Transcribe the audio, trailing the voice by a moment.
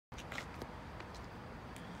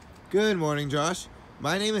Good morning, Josh.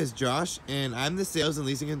 My name is Josh, and I'm the sales and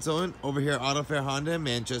leasing consultant over here at Autofair Honda in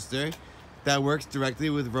Manchester that works directly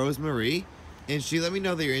with Rosemarie, and she let me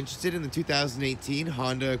know that you're interested in the 2018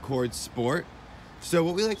 Honda Accord Sport. So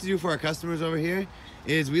what we like to do for our customers over here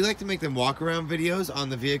is we like to make them walk around videos on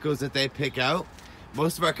the vehicles that they pick out.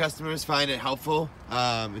 Most of our customers find it helpful.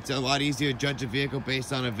 It's a lot easier to judge a vehicle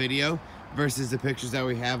based on a video versus the pictures that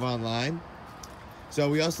we have online. So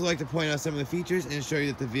we also like to point out some of the features and show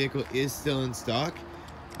you that the vehicle is still in stock.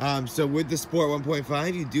 So with the Sport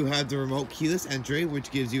 1.5, you do have the remote keyless entry, which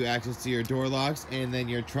gives you access to your door locks and then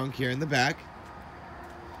your trunk here in the back.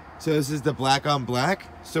 So this is the black on black.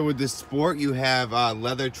 So with the Sport, you have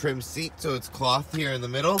leather trim seat, so it's cloth here in the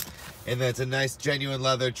middle, and then it's a nice genuine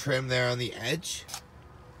leather trim there on the edge.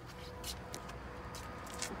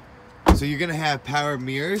 So you're gonna have power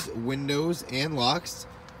mirrors, windows, and locks.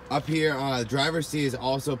 Up here, driver's seat is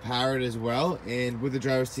also powered as well, and with the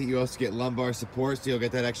driver's seat you also get lumbar support, so you'll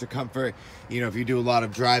get that extra comfort, if you do a lot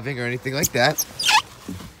of driving or anything like that.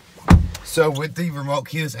 So with the remote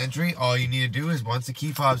keyless entry, all you need to do is once the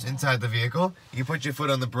key fob's inside the vehicle, you put your foot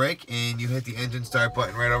on the brake and you hit the engine start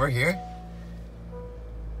button right over here,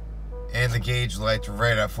 and the gauge lights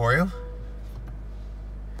right up for you.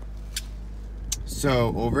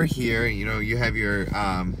 So over here, you have your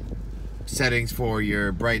settings for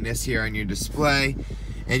your brightness here on your display,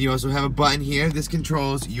 and you also have a button here. This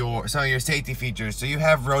controls some of your safety features. So you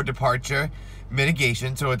have road departure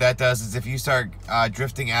mitigation. So what that does is if you start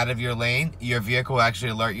drifting out of your lane, your vehicle will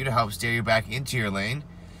actually alert you to help steer you back into your lane.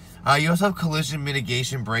 You also have collision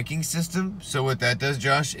mitigation braking system. So what that does,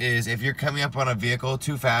 Josh, is if you're coming up on a vehicle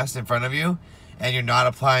too fast in front of you and you're not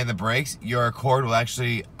applying the brakes, your Accord will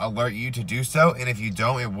actually alert you to do so, and if you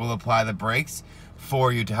don't, it will apply the brakes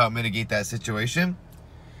for you to help mitigate that situation.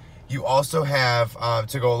 You also have,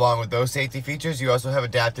 to go along with those safety features, you also have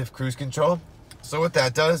adaptive cruise control. So what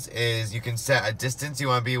that does is you can set a distance you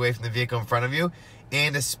want to be away from the vehicle in front of you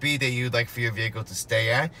and a speed that you'd like for your vehicle to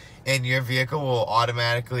stay at, and your vehicle will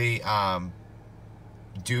automatically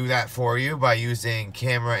do that for you by using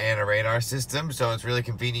camera and a radar system. So it's really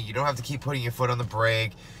convenient. You don't have to keep putting your foot on the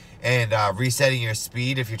brake and resetting your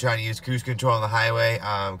speed if you're trying to use cruise control on the highway,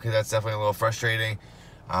 because that's definitely a little frustrating,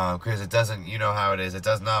 because it doesn't, you know how it is, it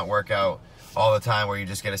does not work out all the time where you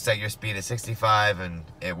just got to set your speed at 65 and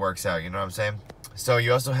it works out, you know what I'm saying? So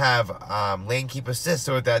you also have lane keep assist.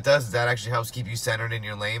 So what that does is that actually helps keep you centered in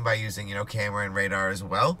your lane by using, camera and radar as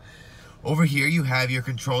well. Over here you have your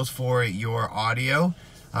controls for your audio.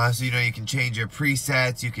 So you can change your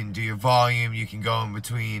presets, you can do your volume, you can go in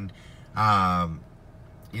between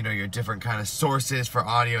your different kind of sources for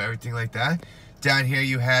audio, everything like that. Down here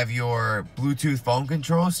you have your Bluetooth phone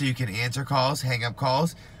control, so you can answer calls, hang up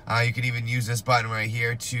calls. You can even use this button right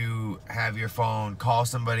here to have your phone call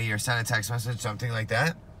somebody or send a text message, something like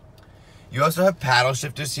that. You also have paddle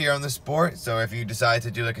shifters here on the Sport, so if you decide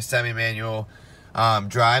to do like a semi-manual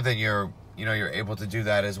drive, then you're able to do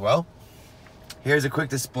that as well. Here's a quick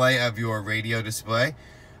display of your radio display.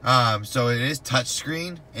 So it is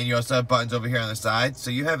touchscreen, and you also have buttons over here on the side. So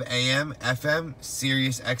you have AM, FM,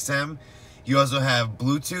 Sirius XM. You also have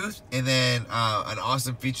Bluetooth, and then an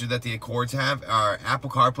awesome feature that the Accords have are Apple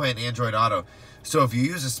CarPlay and Android Auto. So if you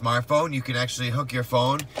use a smartphone, you can actually hook your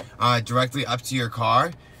phone directly up to your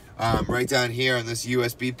car, right down here on this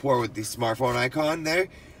USB port with the smartphone icon there.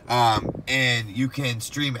 And you can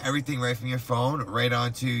stream everything right from your phone right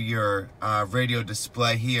onto your radio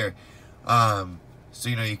display here. So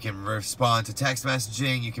you can respond to text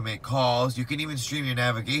messaging, you can make calls, you can even stream your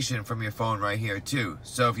navigation from your phone right here too.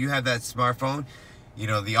 So if you have that smartphone,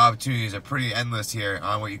 the opportunities are pretty endless here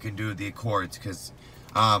on what you can do with the Accords, because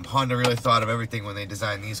Honda really thought of everything when they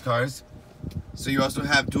designed these cars. So you also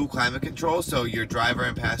have dual climate control, so your driver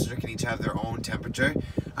and passenger can each have their own temperature,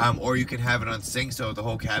 or you can have it on sync so the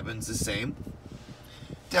whole cabin's the same.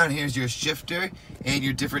 Down here is your shifter and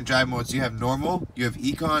your different drive modes. You have normal, you have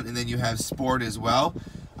econ, and then you have sport as well.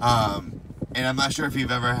 And I'm not sure if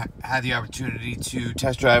you've ever had the opportunity to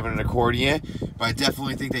test drive an Accord yet, but I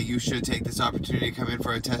definitely think that you should take this opportunity to come in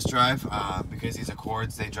for a test drive, because these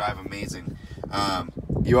Accords, they drive amazing.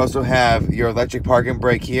 You also have your electric parking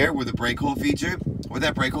brake here with a brake hold feature. What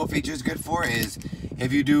that brake hold feature is good for is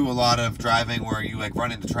if you do a lot of driving where you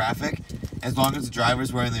run into traffic, as long as the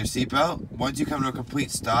driver's wearing their seatbelt, once you come to a complete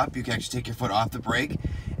stop, you can actually take your foot off the brake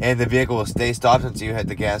and the vehicle will stay stopped until you hit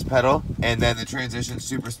the gas pedal, and then the transition's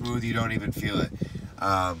super smooth, you don't even feel it.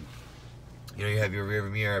 You have your rear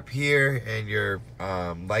mirror up here and your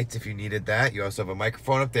lights if you needed that. You also have a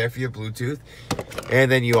microphone up there for your Bluetooth,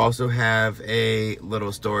 and then you also have a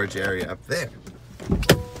little storage area up there.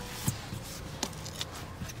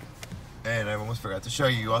 I almost forgot to show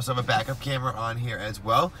you. You also have a backup camera on here as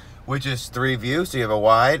well, which is 3 views. So you have a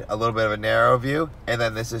wide, a little bit of a narrow view, and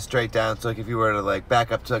then this is straight down. So like if you were to like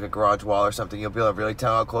back up to like a garage wall or something, you'll be able to really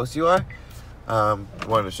tell how close you are.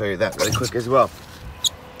 Wanted to show you that really quick as well.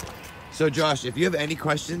 So Josh, if you have any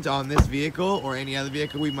questions on this vehicle or any other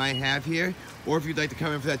vehicle we might have here, or if you'd like to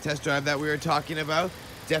come in for that test drive that we were talking about,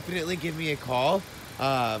 definitely give me a call.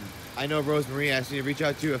 I know Rosemarie asked me to reach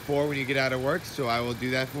out to you at 4 when you get out of work, so I will do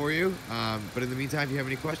that for you. But in the meantime, if you have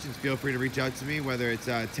any questions, feel free to reach out to me, whether it's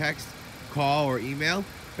text, call, or email.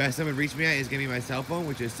 Best time to reach me at is going to be my cell phone,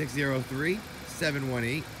 which is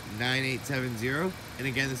 603-718-9870. And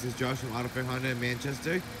again, this is Josh from Autofair Honda in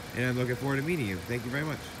Manchester, and I'm looking forward to meeting you. Thank you very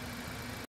much.